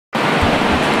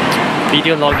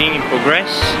Video logging in progress.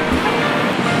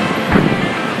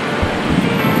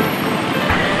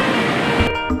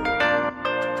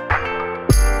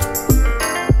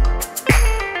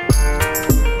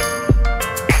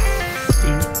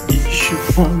 It should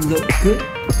all look good,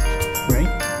 right?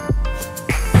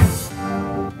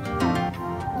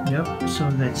 Yep, so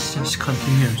let's just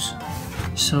continue.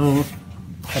 So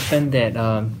happened that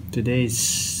today is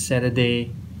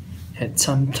Saturday, had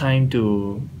some time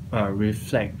to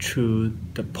reflect through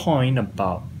the point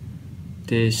about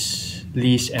this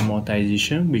lease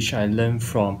amortization, which I learned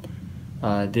from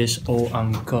this old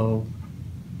uncle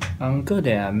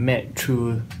that I met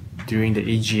through during the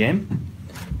AGM.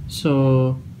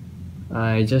 So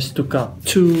I just took out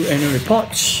two annual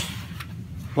reports.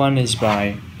 One is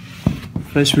by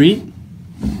First REIT,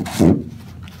 I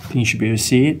think you should be able to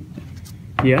see it.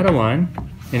 The other one,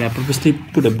 and I purposely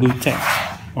put a blue tag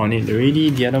on it already,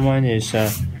 the other one is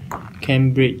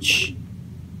Cambridge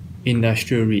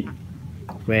Industrial REIT,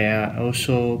 where I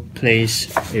also place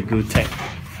a blue tag.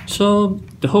 So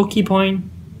the whole key point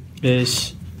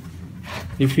is,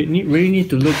 if you really need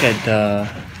to look at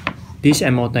this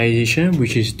amortization,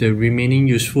 which is the remaining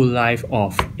useful life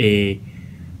of a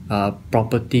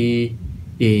property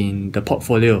in the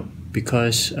portfolio,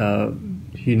 because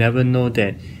you never know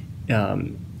that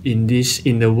in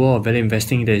the world of value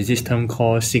investing, there is this term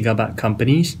called cigar butt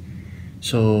companies.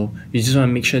 So you just want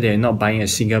to make sure that you're not buying a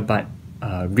cigar butt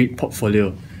REIT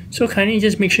portfolio. So kindly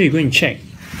just make sure you go and check.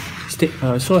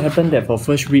 So it happened that for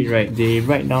First REIT, right, they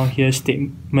write down here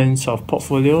statements of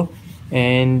portfolio,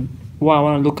 and what I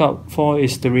want to look out for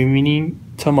is the remaining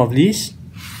term of lease,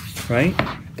 right?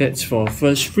 That's for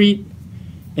First REIT.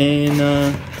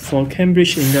 And for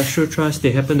Cambridge Industrial Trust,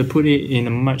 they happen to put it in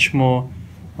a much more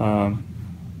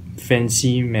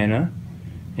fancy manner,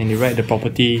 and they write the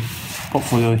property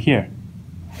portfolio here.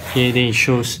 Okay, then it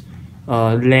shows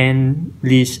land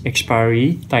lease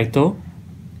expiry title.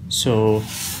 So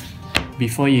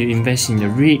before you invest in the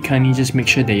REIT, kindly just make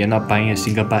sure that you're not buying a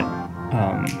single butt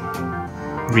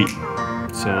REIT.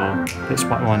 So that's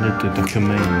what I wanted to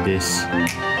document in this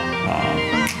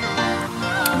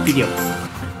video.